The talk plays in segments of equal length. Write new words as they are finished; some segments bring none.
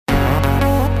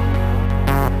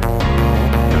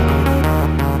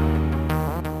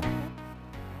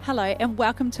Hello and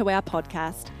welcome to our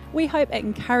podcast. We hope it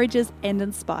encourages and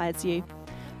inspires you.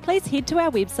 Please head to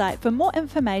our website for more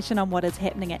information on what is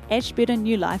happening at Ashburton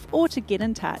New Life or to get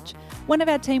in touch. One of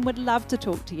our team would love to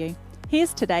talk to you.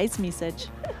 Here's today's message.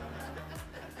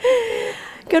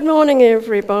 Good morning,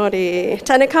 everybody.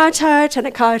 Tēnā koutou,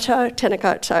 tēnā koutou, tēnā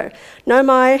koutou. Nau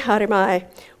mai, haere mai.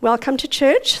 Welcome to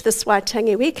church this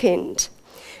Waitangi weekend.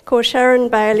 Ko Sharon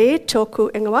Bailey, tōku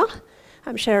ingoa.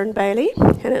 I'm Sharon Bailey,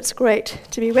 and it's great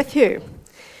to be with you.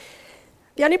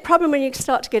 The only problem when you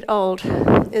start to get old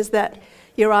is that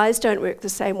your eyes don't work the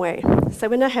same way. So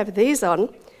when I have these on,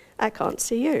 I can't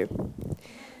see you.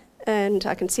 And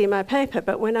I can see my paper,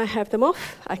 but when I have them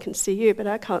off, I can see you, but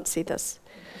I can't see this.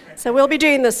 So we'll be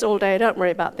doing this all day, don't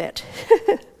worry about that.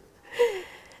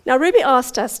 Now, Ruby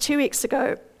asked us 2 weeks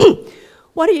ago,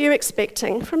 what are you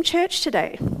expecting from church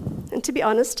today? And to be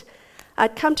honest,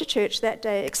 I'd come to church that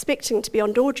day expecting to be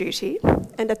on door duty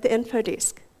and at the info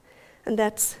desk. And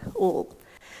that's all.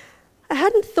 I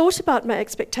hadn't thought about my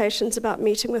expectations about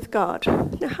meeting with God.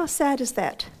 Now, how sad is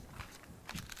that?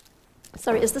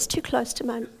 Sorry, is this too close to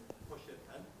my...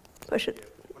 Push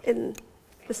it in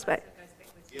this way.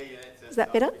 Is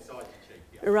that better?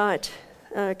 Right.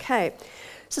 Okay.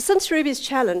 So since Ruby's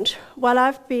challenge, while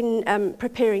I've been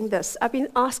preparing this, I've been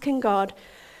asking God,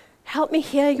 help me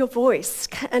hear your voice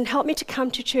and help me to come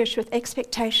to church with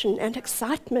expectation and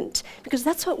excitement, because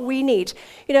that's what we need.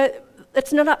 You know,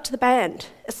 it's not up to the band.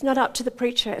 It's not up to the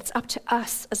preacher. It's up to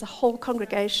us as a whole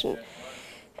congregation.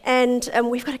 And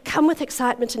we've got to come with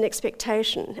excitement and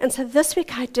expectation. And so this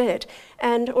week I did,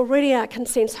 and already I can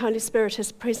sense Holy Spirit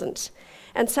is present.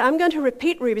 And so I'm going to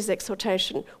repeat Ruby's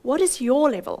exhortation. What is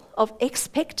your level of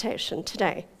expectation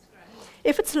today?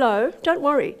 If it's low, don't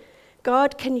worry.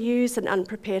 God can use an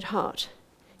unprepared heart.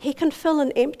 He can fill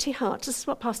an empty heart. This is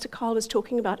what Pastor Carl was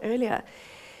talking about earlier.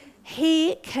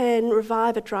 He can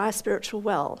revive a dry spiritual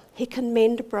well. He can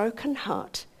mend a broken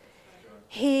heart.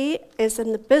 He is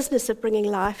in the business of bringing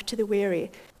life to the weary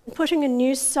and putting a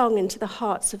new song into the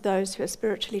hearts of those who are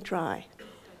spiritually dry.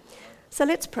 So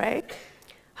let's pray.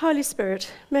 Holy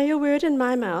Spirit, may your word in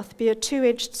my mouth be a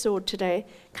two-edged sword today,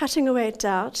 cutting away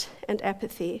doubt and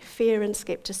apathy, fear and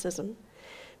skepticism.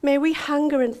 May we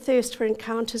hunger and thirst for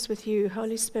encounters with you,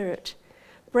 Holy Spirit.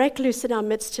 Break loose in our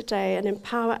midst today and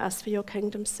empower us for your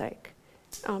kingdom's sake.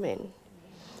 Amen.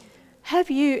 Have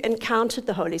you encountered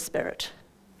the Holy Spirit?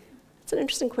 It's an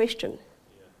interesting question.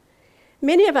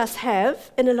 Many of us have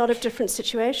in a lot of different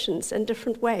situations and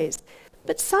different ways.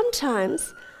 But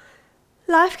sometimes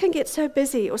life can get so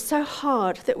busy or so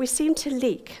hard that we seem to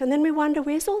leak. And then we wonder,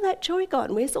 where's all that joy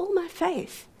gone? Where's all my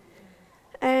faith?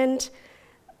 And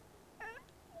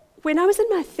when I was in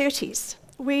my 30s,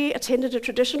 we attended a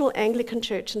traditional Anglican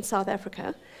church in South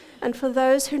Africa. And for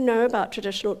those who know about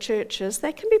traditional churches,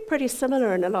 they can be pretty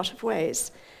similar in a lot of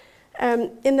ways.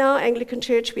 In our Anglican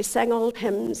church, we sang old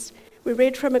hymns, we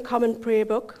read from a common prayer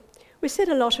book, we said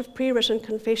a lot of pre-written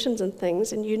confessions and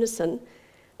things in unison,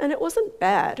 and it wasn't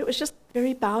bad, it was just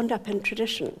very bound up in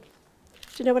tradition.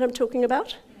 Do you know what I'm talking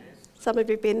about? Yes. Some of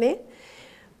you have been there.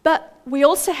 But we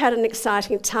also had an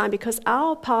exciting time because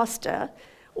our pastor,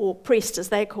 or priest as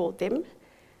they called them,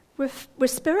 were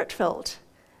spirit-filled.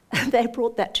 And they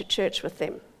brought that to church with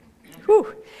them.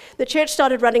 Whew. The church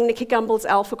started running Nicky Gumbel's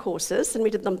Alpha courses, and we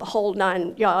did them the whole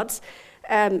 9 yards,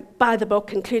 by the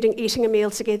book, including eating a meal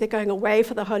together, going away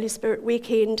for the Holy Spirit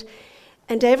weekend.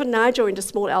 And David and I joined a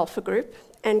small Alpha group,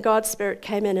 and God's Spirit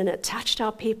came in, and it touched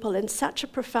our people in such a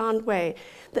profound way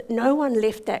that no one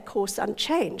left that course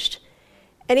unchanged.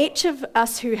 And each of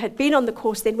us who had been on the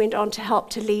course then went on to help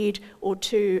to lead or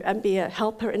to be a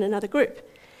helper in another group.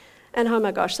 And oh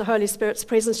my gosh, the Holy Spirit's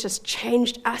presence just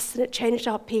changed us, and it changed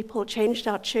our people, changed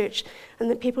our church. And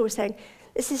the people were saying,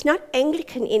 this is not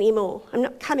Anglican anymore. I'm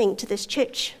not coming to this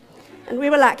church. And we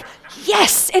were like,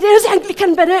 yes, it is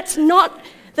Anglican, but it's not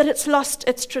that it's lost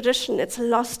its tradition. It's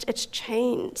lost its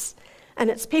chains. And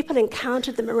its people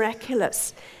encountered the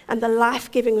miraculous and the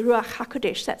life-giving Ruach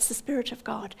HaKodesh. That's the Spirit of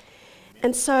God.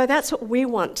 And so that's what we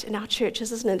want in our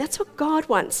churches, isn't it? That's what God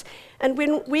wants. And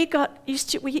when we got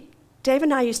used to, Dave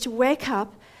and I used to wake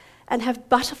up and have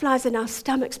butterflies in our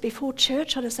stomachs before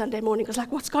church on a Sunday morning. It was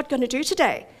like, what's God going to do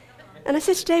today? And I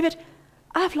said to David,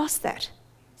 I've lost that.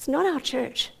 It's not our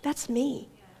church. That's me.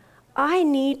 I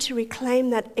need to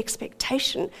reclaim that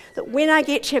expectation that when I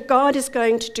get here, God is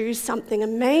going to do something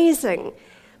amazing.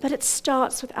 But it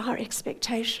starts with our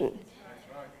expectation.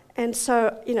 And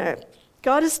so, you know,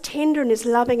 God is tender and is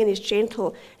loving and is gentle,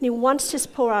 and he wants to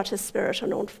pour out his Spirit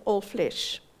on all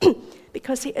flesh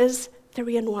because he is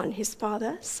 3 in 1, his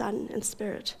Father, Son, and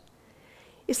Spirit.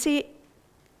 You see,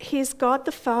 he is God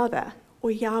the Father,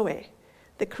 or Yahweh,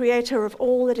 the creator of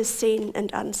all that is seen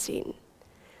and unseen.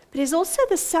 But he's also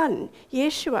the Son,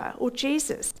 Yeshua, or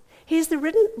Jesus. He's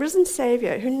the risen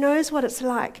Savior who knows what it's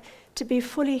like to be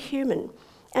fully human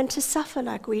and to suffer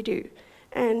like we do.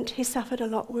 And he suffered a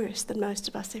lot worse than most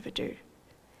of us ever do.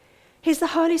 He's the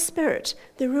Holy Spirit,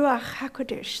 the Ruach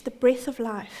HaKodesh, the breath of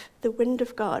life, the wind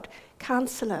of God,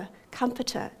 counselor,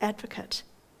 comforter, advocate.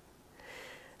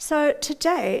 So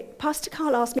today, Pastor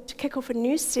Carl asked me to kick off a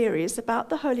new series about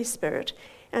the Holy Spirit,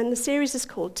 and the series is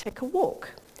called Take a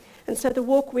Walk. And so the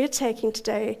walk we're taking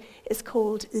today is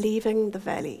called Leaving the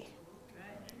Valley.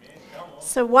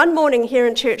 So one morning here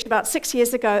in church about 6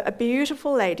 years ago, a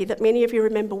beautiful lady that many of you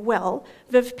remember well,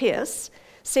 Viv Pierce,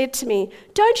 said to me,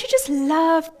 "Don't you just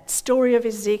love the story of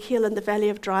Ezekiel in the Valley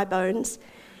of Dry Bones?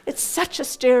 It's such a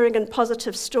stirring and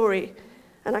positive story."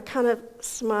 And I kind of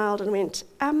smiled and went,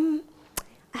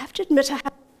 I have to admit I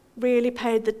haven't really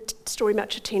paid the story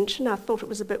much attention. I thought it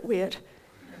was a bit weird.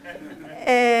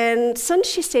 And since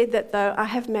she said that, though, I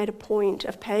have made a point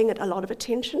of paying it a lot of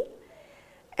attention.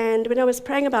 And when I was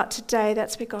praying about today,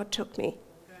 that's where God took me.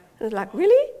 And I was like,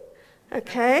 really?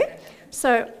 Okay.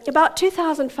 So about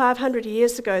 2,500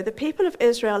 years ago, the people of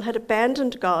Israel had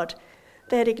abandoned God.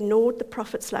 They had ignored the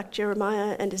prophets like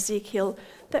Jeremiah and Ezekiel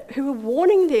who were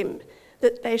warning them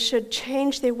that they should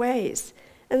change their ways.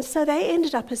 And so they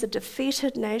ended up as a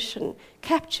defeated nation,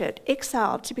 captured,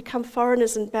 exiled to become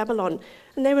foreigners in Babylon.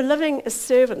 And they were living as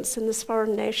servants in this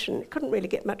foreign nation. It couldn't really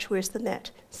get much worse than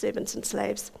that, servants and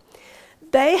slaves.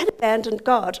 They had abandoned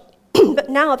God, but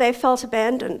now they felt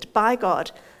abandoned by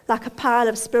God, like a pile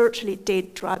of spiritually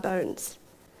dead, dry bones.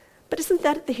 But isn't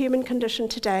that the human condition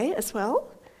today as well?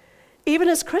 Even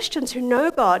as Christians who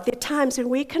know God, there are times when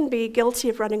we can be guilty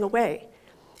of running away.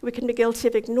 We can be guilty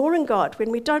of ignoring God when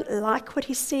we don't like what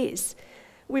he says.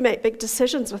 We make big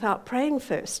decisions without praying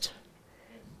first.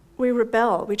 We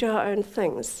rebel, we do our own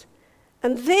things.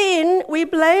 And then we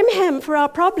blame him for our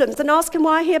problems and ask him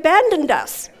why he abandoned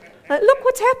us. Like, look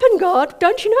what's happened, God,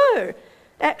 don't you know?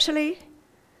 Actually,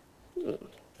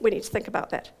 we need to think about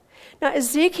that. Now,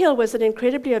 Ezekiel was an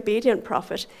incredibly obedient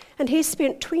prophet, and he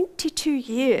spent 22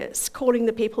 years calling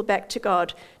the people back to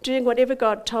God, doing whatever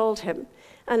God told him.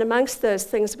 And amongst those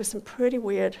things were some pretty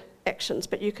weird actions,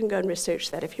 but you can go and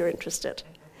research that if you're interested.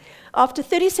 After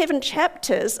 37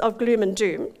 chapters of gloom and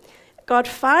doom, God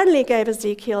finally gave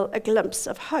Ezekiel a glimpse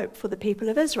of hope for the people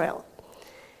of Israel.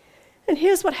 And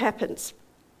here's what happens.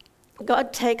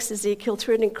 God takes Ezekiel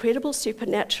through an incredible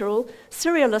supernatural,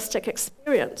 surrealistic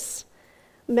experience.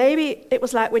 Maybe it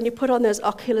was like when you put on those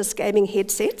Oculus gaming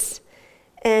headsets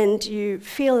and you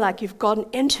feel like you've gone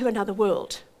into another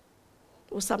world,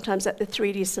 or sometimes at the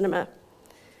 3D cinema.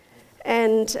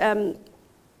 And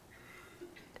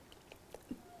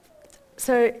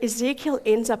so Ezekiel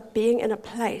ends up being in a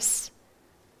place.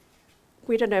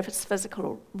 We don't know if it's physical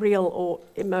or real or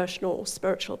emotional or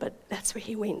spiritual, but that's where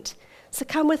he went. So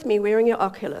come with me wearing your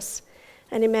Oculus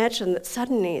and imagine that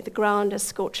suddenly the ground is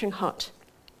scorching hot.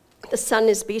 The sun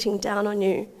is beating down on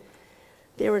you.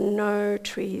 There are no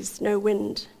trees, no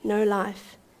wind, no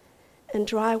life, and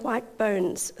dry white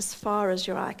bones as far as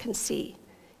your eye can see.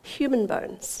 Human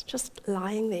bones just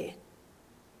lying there.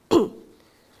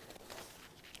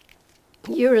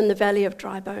 You're in the valley of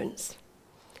dry bones.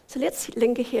 So let's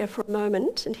linger here for a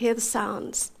moment and hear the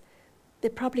sounds. There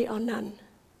probably are none.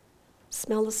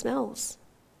 Smell the smells.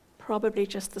 Probably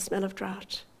just the smell of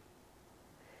drought.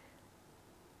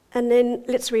 And then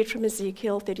let's read from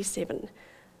Ezekiel 37.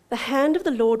 The hand of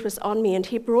the Lord was on me, and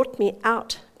he brought me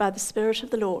out by the Spirit of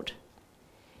the Lord.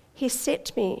 He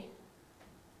set me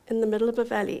in the middle of a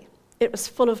valley. It was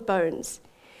full of bones.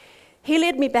 He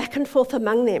led me back and forth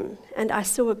among them, and I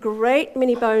saw a great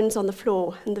many bones on the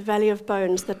floor in the valley of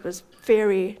bones that was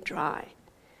very dry.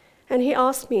 And he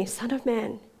asked me, Son of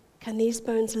man, can these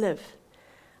bones live?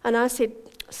 And I said,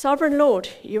 Sovereign Lord,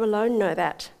 you alone know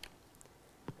that.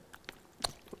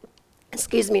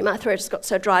 Excuse me, my throat has got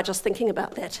so dry just thinking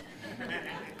about that.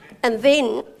 And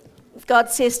then God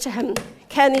says to him,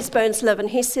 can these bones live? And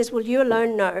he says, well, you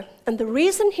alone know. And the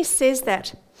reason he says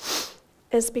that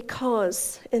is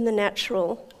because in the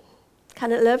natural,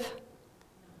 can it live?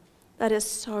 That is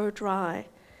so dry.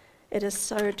 It is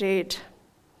so dead.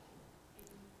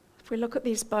 If we look at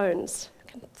these bones,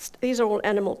 these are all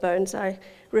animal bones. I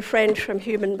refrained from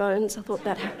human bones. I thought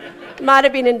that might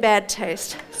have been in bad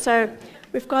taste. So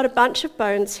we've got a bunch of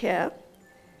bones here.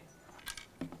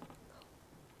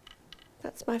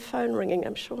 That's my phone ringing.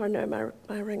 I'm sure I know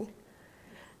my ring.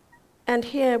 And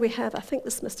here we have, I think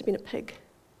this must have been a pig.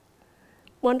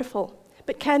 Wonderful.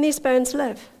 But can these bones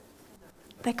live?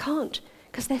 They can't,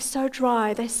 because they're so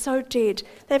dry, they're so dead.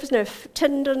 There's no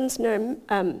tendons, no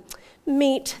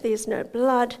meat, there's no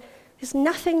blood, there's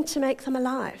nothing to make them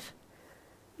alive.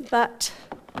 But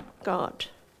God.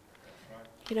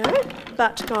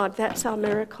 But God, that's our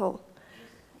miracle.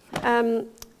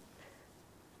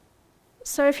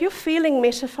 So if you're feeling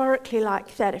metaphorically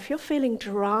like that, if you're feeling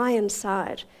dry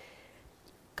inside,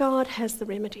 God has the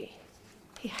remedy.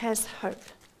 He has hope.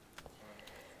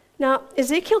 Now,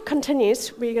 Ezekiel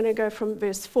continues. We're going to go from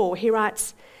verse 4. He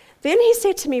writes, "Then he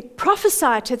said to me,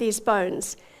 prophesy to these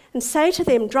bones, and say to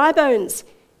them, dry bones,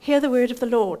 hear the word of the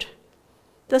Lord.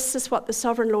 This is what the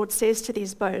sovereign Lord says to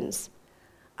these bones.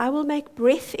 I will make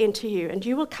breath into you, and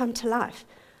you will come to life.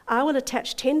 I will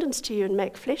attach tendons to you and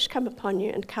make flesh come upon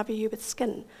you and cover you with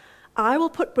skin. I will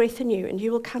put breath in you, and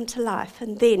you will come to life,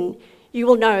 and then you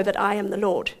will know that I am the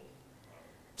Lord."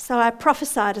 So I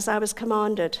prophesied as I was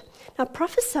commanded. Now,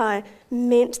 prophesy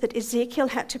meant that Ezekiel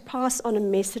had to pass on a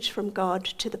message from God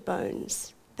to the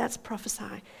bones. That's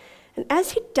prophesy. And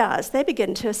as he does, they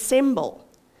begin to assemble.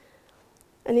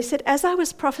 And he said, as I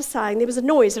was prophesying, there was a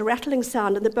noise, a rattling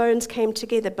sound, and the bones came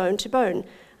together, bone to bone.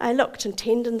 I looked, and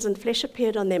tendons and flesh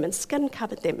appeared on them, and skin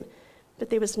covered them, but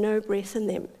there was no breath in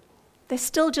them. They're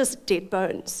still just dead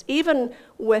bones. Even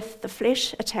with the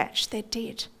flesh attached, they're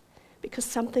dead, because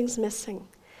something's missing.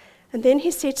 And then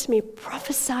he said to me,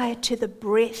 prophesy to the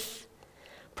breath.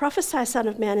 Prophesy, son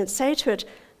of man, and say to it,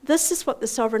 this is what the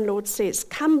sovereign Lord says.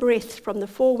 Come, breath from the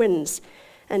four winds,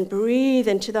 and breathe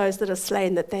into those that are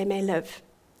slain, that they may live.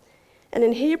 And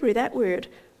in Hebrew, that word,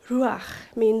 ruach,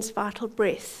 means vital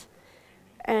breath.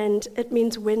 And it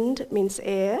means wind, it means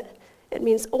air, it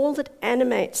means all that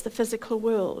animates the physical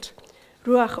world.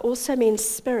 Ruach also means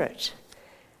spirit.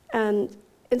 And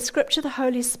in Scripture, the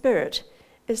Holy Spirit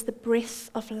is the breath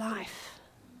of life.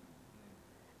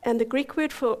 And the Greek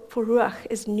word for ruach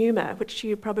is pneuma, which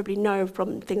you probably know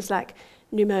from things like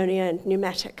pneumonia and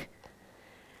pneumatic.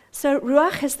 So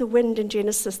ruach is the wind in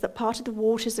Genesis that parted the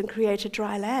waters and created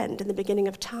dry land in the beginning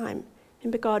of time.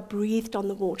 Remember, God breathed on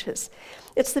the waters.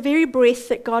 It's the very breath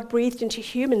that God breathed into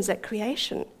humans at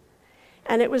creation.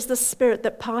 And it was the Spirit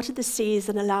that parted the seas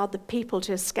and allowed the people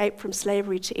to escape from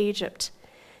slavery to Egypt.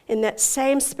 In that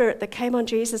same Spirit that came on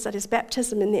Jesus at his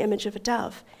baptism in the image of a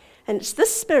dove. And it's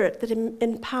this Spirit that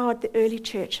empowered the early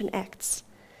church in Acts.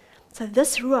 So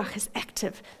this ruach is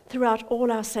active throughout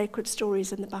all our sacred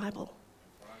stories in the Bible.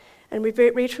 And we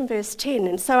read from verse 10,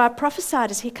 and so I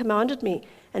prophesied as he commanded me,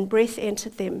 and breath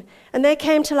entered them. And they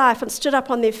came to life and stood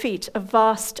up on their feet, a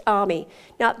vast army.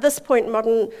 Now, at this point,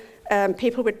 modern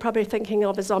people would probably be thinking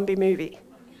of a zombie movie.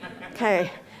 Okay.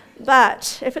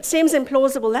 But if it seems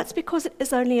implausible, that's because it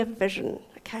is only a vision,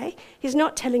 okay? He's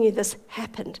not telling you this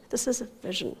happened. This is a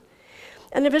vision.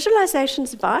 And the visualization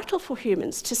is vital for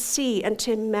humans to see and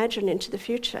to imagine into the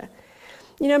future.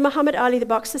 You know, Muhammad Ali, the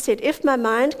boxer, said, if my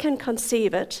mind can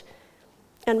conceive it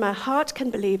and my heart can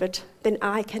believe it, then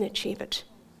I can achieve it.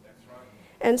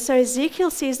 And so Ezekiel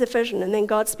sees the vision, and then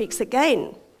God speaks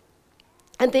again.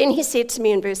 And then he said to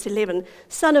me in verse 11,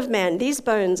 Son of man, these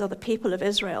bones are the people of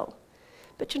Israel.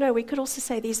 But you know, we could also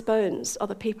say these bones are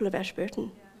the people of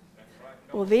Ashburton.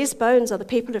 Or these bones are the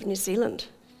people of New Zealand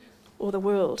or the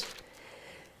world.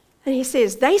 And he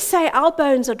says, they say our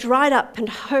bones are dried up and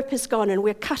hope is gone and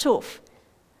we're cut off.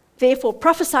 Therefore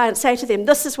prophesy and say to them,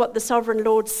 this is what the sovereign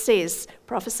Lord says.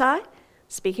 Prophesy,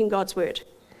 speaking God's word.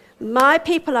 My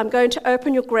people, I'm going to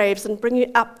open your graves and bring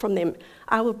you up from them.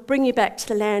 I will bring you back to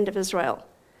the land of Israel.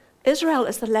 Israel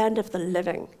is the land of the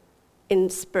living in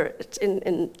spirit,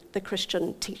 in the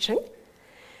Christian teaching.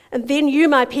 And then you,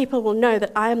 my people, will know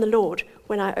that I am the Lord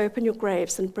when I open your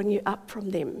graves and bring you up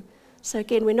from them. So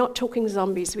again, we're not talking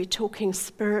zombies, we're talking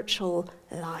spiritual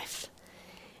life.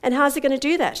 And how's he going to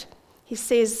do that? He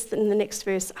says in the next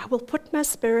verse, I will put my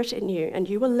spirit in you and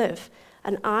you will live,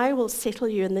 and I will settle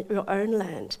you in your own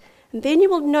land. And then you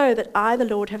will know that I, the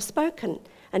Lord, have spoken,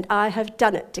 and I have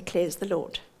done it, declares the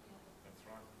Lord.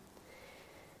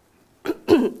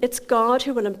 It's God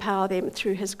who will empower them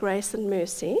through his grace and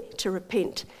mercy to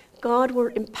repent. God will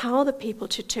empower the people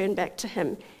to turn back to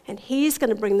him, and he's going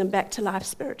to bring them back to life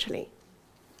spiritually.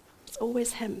 It's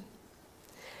always him.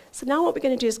 So now what we're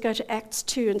going to do is go to Acts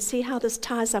 2 and see how this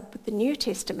ties up with the New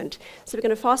Testament. So we're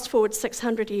going to fast forward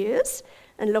 600 years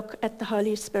and look at the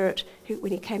Holy Spirit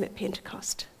when he came at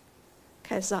Pentecost.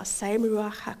 Okay, it's our same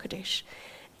Ruach HaKodesh.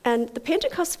 And the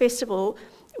Pentecost festival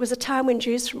was a time when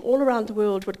Jews from all around the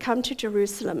world would come to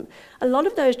Jerusalem. A lot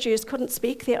of those Jews couldn't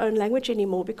speak their own language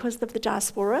anymore because of the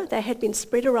diaspora. They had been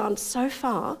spread around so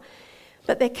far,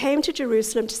 but they came to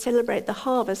Jerusalem to celebrate the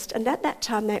harvest, and at that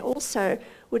time they also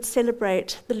would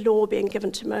celebrate the law being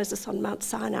given to Moses on Mount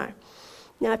Sinai.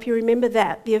 Now, if you remember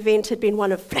that, the event had been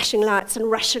one of flashing lights and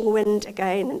rushing wind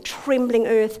again, and trembling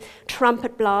earth,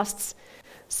 trumpet blasts.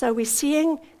 So we're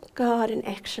seeing God in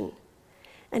action.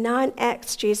 And now in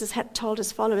Acts, Jesus had told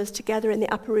his followers to gather in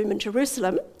the upper room in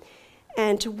Jerusalem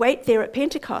and to wait there at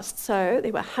Pentecost. So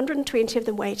there were 120 of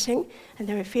them waiting, and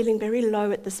they were feeling very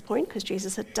low at this point because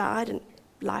Jesus had died and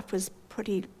life was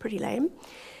pretty lame.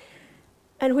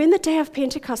 And when the day of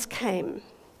Pentecost came,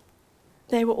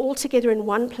 they were all together in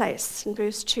one place. In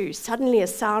verse 2, suddenly a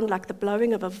sound like the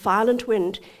blowing of a violent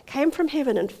wind came from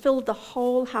heaven and filled the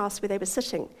whole house where they were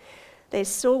sitting. They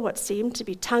saw what seemed to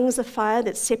be tongues of fire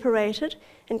that separated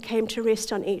and came to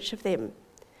rest on each of them.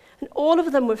 And all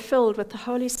of them were filled with the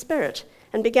Holy Spirit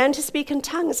and began to speak in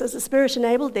tongues as the Spirit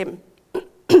enabled them.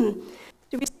 Do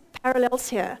we see parallels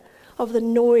here of the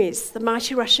noise, the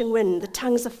mighty rushing wind, the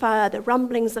tongues of fire, the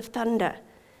rumblings of thunder?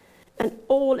 And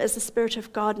all as the Spirit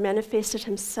of God manifested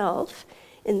himself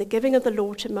in the giving of the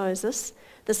law to Moses,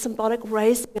 the symbolic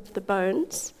raising of the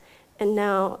bones, and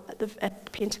now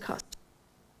at Pentecost.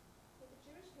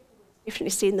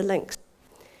 Definitely seen the links.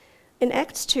 In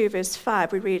Acts 2, verse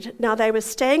 5, we read, "Now they were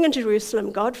staying in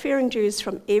Jerusalem, God-fearing Jews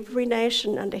from every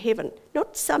nation under heaven."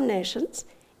 Not some nations,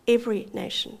 every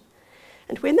nation.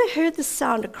 "And when they heard the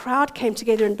sound, a crowd came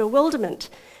together in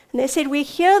bewilderment. And they said, 'We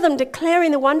hear them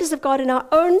declaring the wonders of God in our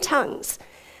own tongues.'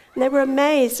 And they were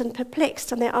amazed and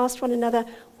perplexed, and they asked one another,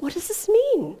 'What does this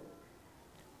mean?'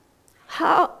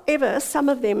 However, some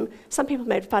people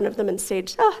made fun of them and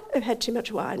said, 'They've had too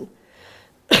much wine.'"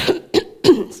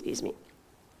 Excuse me.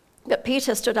 But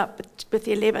Peter stood up with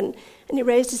the 11, and he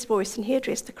raised his voice, and he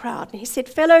addressed the crowd. And he said,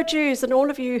 "Fellow Jews and all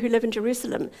of you who live in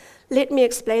Jerusalem, let me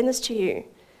explain this to you.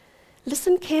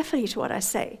 Listen carefully to what I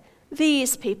say.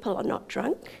 These people are not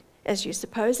drunk, as you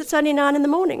suppose. It's only 9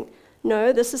 a.m.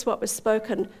 No, this is what was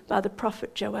spoken by the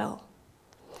prophet Joel.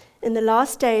 In the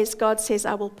last days, God says,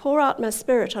 I will pour out my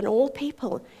spirit on all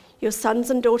people. Your sons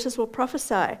and daughters will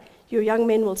prophesy. Your young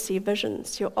men will see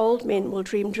visions. Your old men will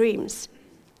dream dreams."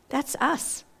 That's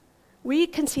us. We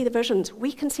can see the visions.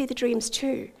 We can see the dreams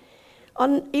too.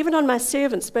 Even on my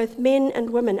servants, both men and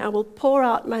women, I will pour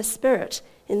out my spirit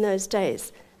in those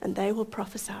days, and they will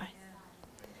prophesy.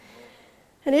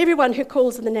 And everyone who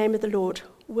calls in the name of the Lord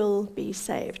will be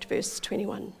saved. Verse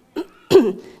 21.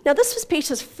 Now, this was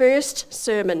Peter's first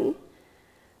sermon,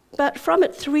 but from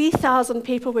it, 3,000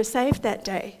 people were saved that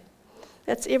day.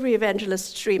 That's every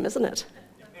evangelist's dream, isn't it?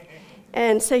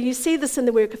 And so you see this in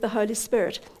the work of the Holy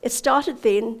Spirit. It started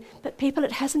then, but people,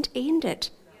 it hasn't ended.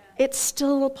 It's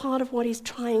still part of what he's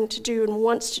trying to do and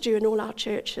wants to do in all our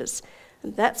churches.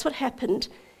 And that's what happened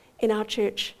in our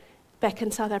church back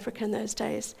in South Africa in those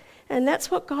days. And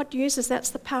that's what God uses. That's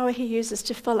the power he uses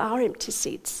to fill our empty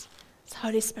seats. It's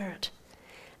Holy Spirit.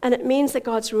 And it means that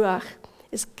God's Ruach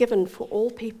is given for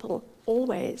all people,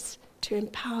 always, to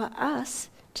empower us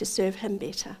to serve him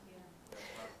better.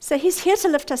 So he's here to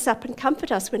lift us up and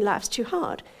comfort us when life's too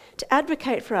hard, to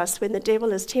advocate for us when the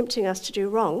devil is tempting us to do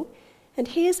wrong, and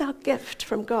he is our gift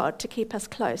from God to keep us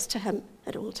close to him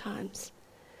at all times.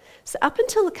 So up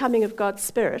until the coming of God's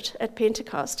Spirit at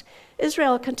Pentecost,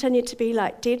 Israel continued to be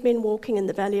like dead men walking in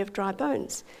the valley of dry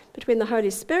bones. But when the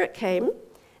Holy Spirit came,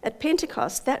 at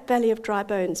Pentecost, that valley of dry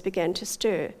bones began to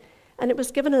stir, and it was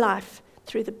given life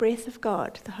through the breath of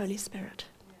God, the Holy Spirit.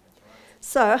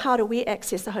 So how do we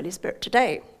access the Holy Spirit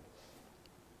today?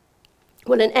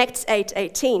 Well, in Acts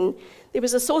 8:18, there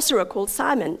was a sorcerer called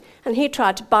Simon, and he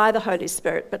tried to buy the Holy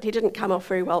Spirit, but he didn't come off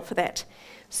very well for that.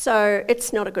 So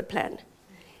it's not a good plan.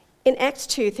 In Acts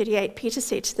 2:38, Peter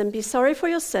said to them, "Be sorry for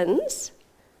your sins,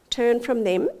 turn from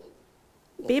them,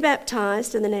 be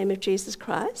baptized in the name of Jesus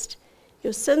Christ.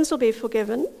 Your sins will be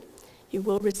forgiven. You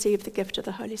will receive the gift of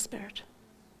the Holy Spirit."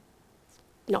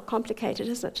 Not complicated,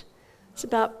 is it? It's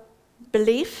about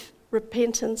belief,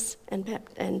 repentance,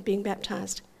 and being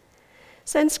baptized.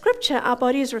 So in Scripture, our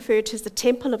body is referred to as the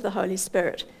temple of the Holy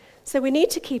Spirit. So we need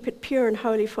to keep it pure and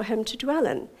holy for him to dwell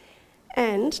in,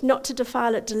 and not to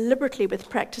defile it deliberately with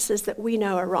practices that we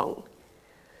know are wrong.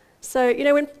 So,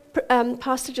 when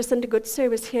Pastor Jacinda Goodser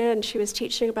was here and she was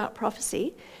teaching about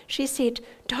prophecy, she said,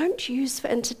 don't use for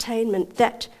entertainment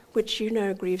that which you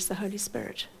know grieves the Holy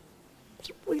Spirit. It's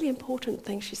a really important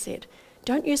thing she said.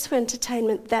 Don't use for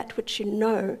entertainment that which you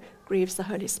know grieves the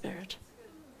Holy Spirit.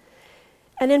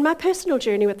 And in my personal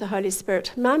journey with the Holy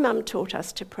Spirit, my mum taught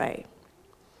us to pray.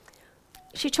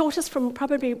 She taught us from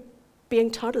probably being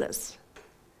toddlers.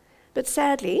 But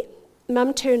sadly,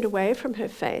 Mum turned away from her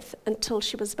faith until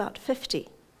she was about 50.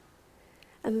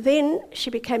 And then she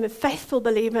became a faithful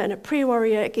believer and a prayer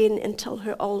warrior again until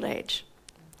her old age.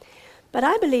 But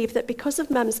I believe that because of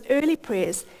Mum's early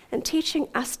prayers and teaching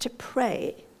us to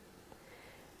pray,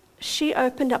 she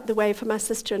opened up the way for my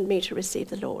sister and me to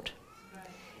receive the Lord.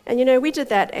 And you know, we did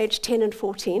that age 10 and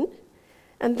 14.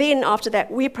 And then after that,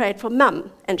 we prayed for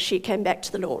Mum, and she came back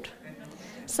to the Lord.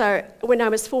 So when I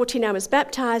was 14, I was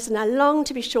baptized, and I longed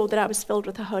to be sure that I was filled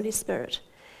with the Holy Spirit.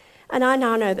 And I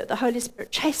now know that the Holy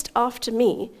Spirit chased after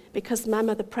me because my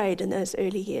mother prayed in those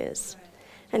early years.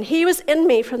 And he was in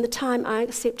me from the time I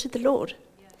accepted the Lord.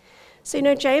 So, you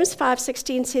know, James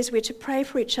 5:16 says we're to pray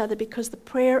for each other because the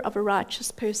prayer of a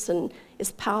righteous person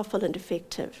is powerful and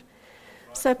effective.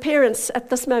 So parents,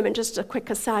 at this moment, just a quick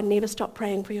aside, never stop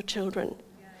praying for your children.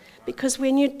 Because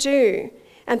when you do,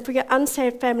 and for your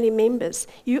unsaved family members,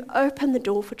 you open the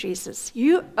door for Jesus.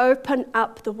 You open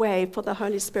up the way for the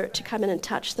Holy Spirit to come in and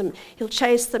touch them. He'll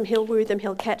chase them, he'll woo them,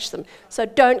 he'll catch them. So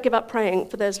don't give up praying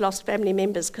for those lost family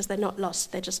members because they're not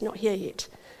lost, they're just not here yet.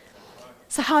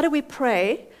 So how do we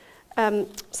pray?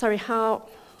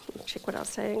 Check what I was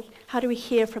saying. How do we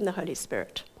hear from the Holy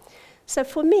Spirit? So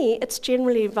for me, it's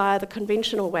generally via the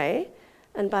conventional way,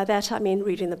 and by that I mean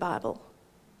reading the Bible.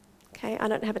 Okay, I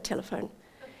don't have a telephone.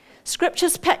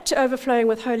 Scripture's packed to overflowing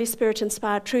with Holy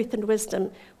Spirit-inspired truth and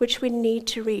wisdom, which we need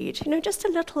to read, you know, just a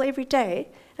little every day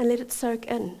and let it soak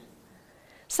in.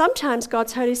 Sometimes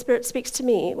God's Holy Spirit speaks to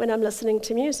me when I'm listening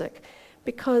to music,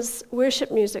 because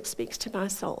worship music speaks to my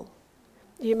soul.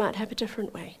 You might have a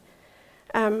different way.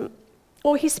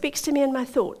 Or he speaks to me in my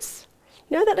thoughts.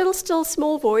 You know that little still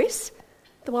small voice,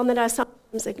 the one that I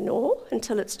sometimes ignore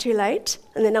until it's too late,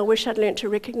 and then I wish I'd learned to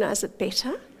recognize it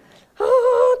better?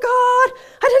 Oh, God,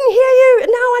 I didn't hear you,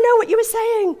 and now I know what you were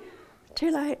saying.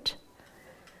 Too late.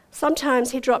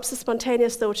 Sometimes he drops a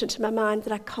spontaneous thought into my mind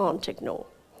that I can't ignore.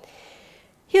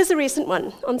 Here's a recent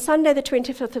one. On Sunday, the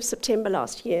 25th of September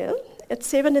last year, at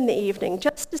 7 in the evening,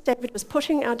 just as David was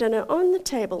putting our dinner on the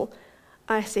table,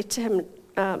 I said to him,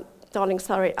 darling,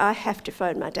 sorry, I have to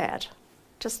phone my dad.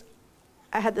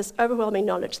 I had this overwhelming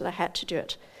knowledge that I had to do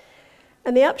it.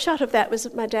 And the upshot of that was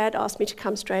that my dad asked me to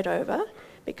come straight over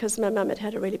because my mum had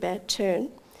had a really bad turn.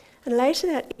 And later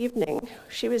that evening,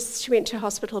 she went to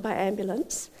hospital by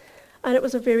ambulance, and it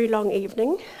was a very long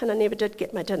evening, and I never did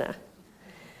get my dinner.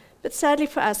 But sadly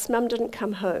for us, Mum didn't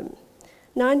come home.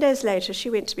 9 days later,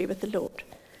 she went to be with the Lord.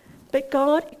 But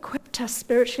God equipped us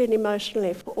spiritually and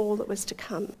emotionally for all that was to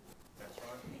come.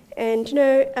 And, you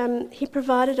know, he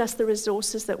provided us the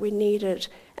resources that we needed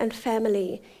and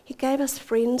family. He gave us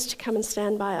friends to come and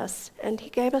stand by us, and he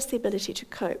gave us the ability to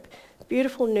cope.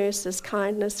 Beautiful nurses,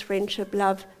 kindness, friendship,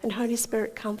 love, and Holy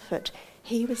Spirit comfort.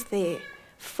 He was there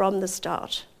from the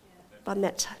start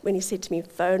when he said to me,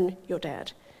 phone your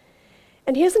dad.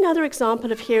 And here's another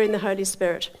example of hearing the Holy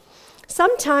Spirit.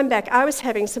 Some time back, I was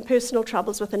having some personal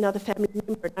troubles with another family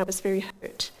member, and I was very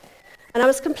hurt. And I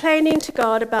was complaining to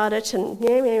God about it,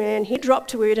 and he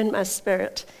dropped a word in my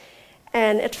spirit.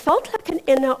 And it felt like an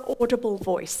inner audible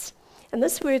voice. And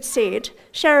this word said,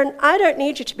 Sharon, I don't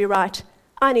need you to be right.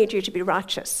 I need you to be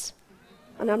righteous.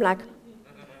 And I'm like,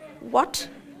 what?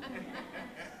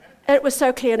 And it was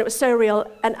so clear and it was so real.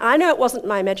 And I know it wasn't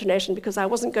my imagination because I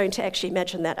wasn't going to actually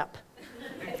imagine that up.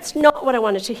 It's not what I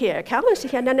wanted to hear. Okay, I wanted to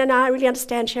hear, no, I really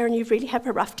understand, Sharon, you really have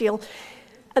a rough deal.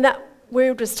 And that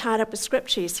word was tied up with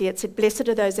scripture. You see, it said, blessed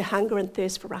are those who hunger and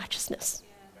thirst for righteousness,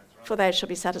 for they shall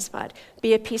be satisfied.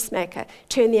 Be a peacemaker.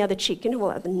 Turn the other cheek. You know, all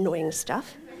that annoying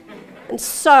stuff. And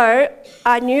so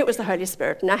I knew it was the Holy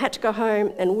Spirit, and I had to go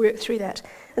home and work through that.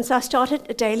 And so I started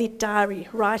a daily diary,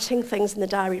 writing things in the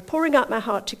diary, pouring out my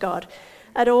heart to God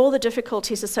at all the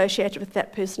difficulties associated with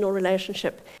that personal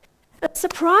relationship. But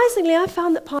surprisingly, I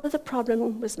found that part of the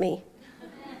problem was me.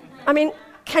 I mean,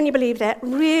 can you believe that?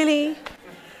 Really?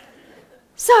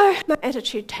 So my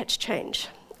attitude had to change,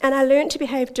 and I learned to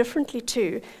behave differently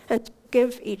too, and to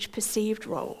forgive each perceived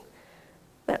wrong.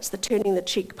 That's the turning the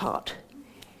cheek part.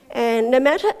 And no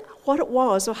matter what it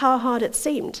was or how hard it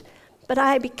seemed, but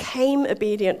I became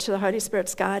obedient to the Holy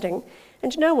Spirit's guiding.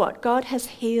 And you know what? God has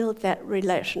healed that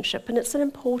relationship, and it's an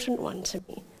important one to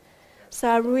me. So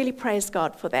I really praise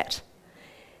God for that.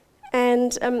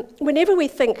 And whenever we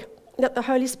think that the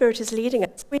Holy Spirit is leading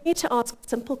us, we need to ask a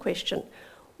simple question.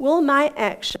 Will my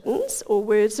actions or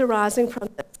words arising from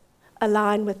this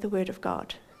align with the Word of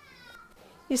God?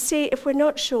 You see, if we're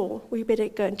not sure, we better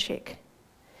go and check.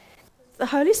 The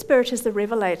Holy Spirit is the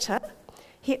revelator.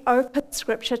 He opens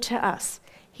Scripture to us.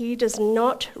 He does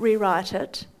not rewrite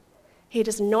it. He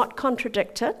does not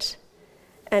contradict it.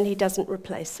 And he doesn't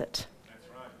replace it. That's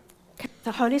right. Okay.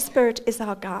 The Holy Spirit is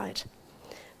our guide.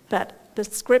 But the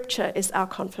Scripture is our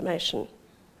confirmation.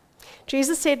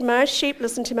 Jesus said, my sheep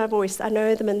listen to my voice. I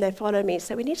know them and they follow me.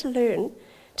 So we need to learn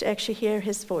to actually hear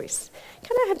his voice.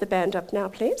 Can I have the band up now,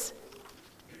 please?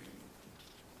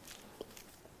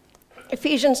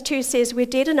 Ephesians 2 says, we're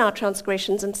dead in our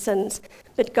transgressions and sins,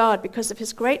 but God, because of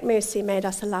his great mercy, made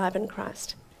us alive in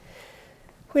Christ.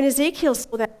 When Ezekiel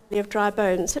saw that valley of dry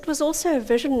bones, it was also a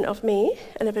vision of me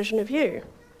and a vision of you.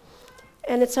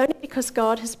 And it's only because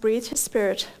God has breathed his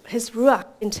spirit, his ruach,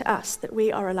 into us that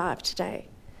we are alive today.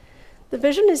 The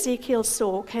vision Ezekiel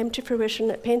saw came to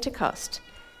fruition at Pentecost,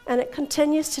 and it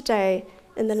continues today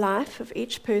in the life of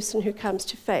each person who comes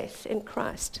to faith in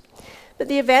Christ. But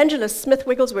the evangelist Smith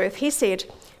Wigglesworth, he said,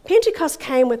 Pentecost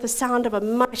came with the sound of a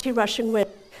mighty rushing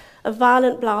wind, a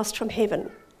violent blast from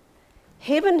heaven.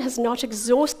 Heaven has not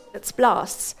exhausted its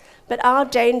blasts, but our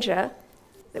danger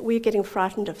that we're getting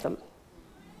frightened of them.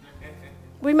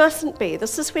 We mustn't be.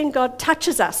 This is when God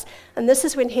touches us, and this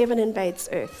is when heaven invades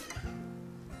earth.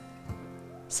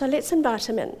 So let's invite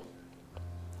him in.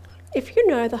 If you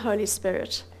know the Holy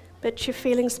Spirit, but you're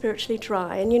feeling spiritually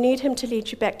dry and you need him to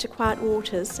lead you back to quiet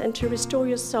waters and to restore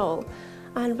your soul,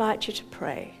 I invite you to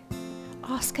pray.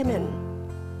 Ask him in.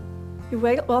 You're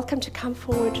welcome to come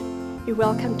forward. You're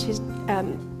welcome to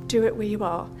do it where you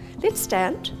are. Let's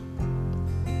stand.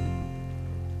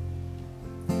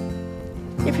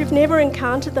 If you've never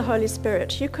encountered the Holy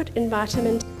Spirit, you could invite him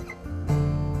into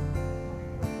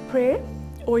prayer,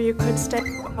 or you could stay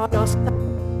and ask them.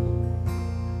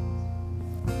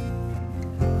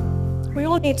 We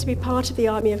all need to be part of the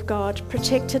army of God,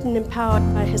 protected and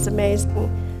empowered by his amazing,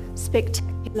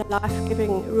 spectacular,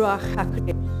 life-giving Ruach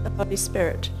HaKodesh, the Holy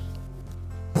Spirit.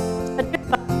 I do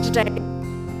invite you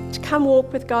today to come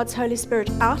walk with God's Holy Spirit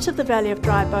out of the valley of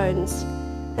dry bones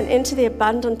and into the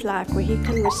abundant life where he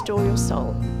can restore your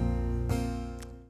soul.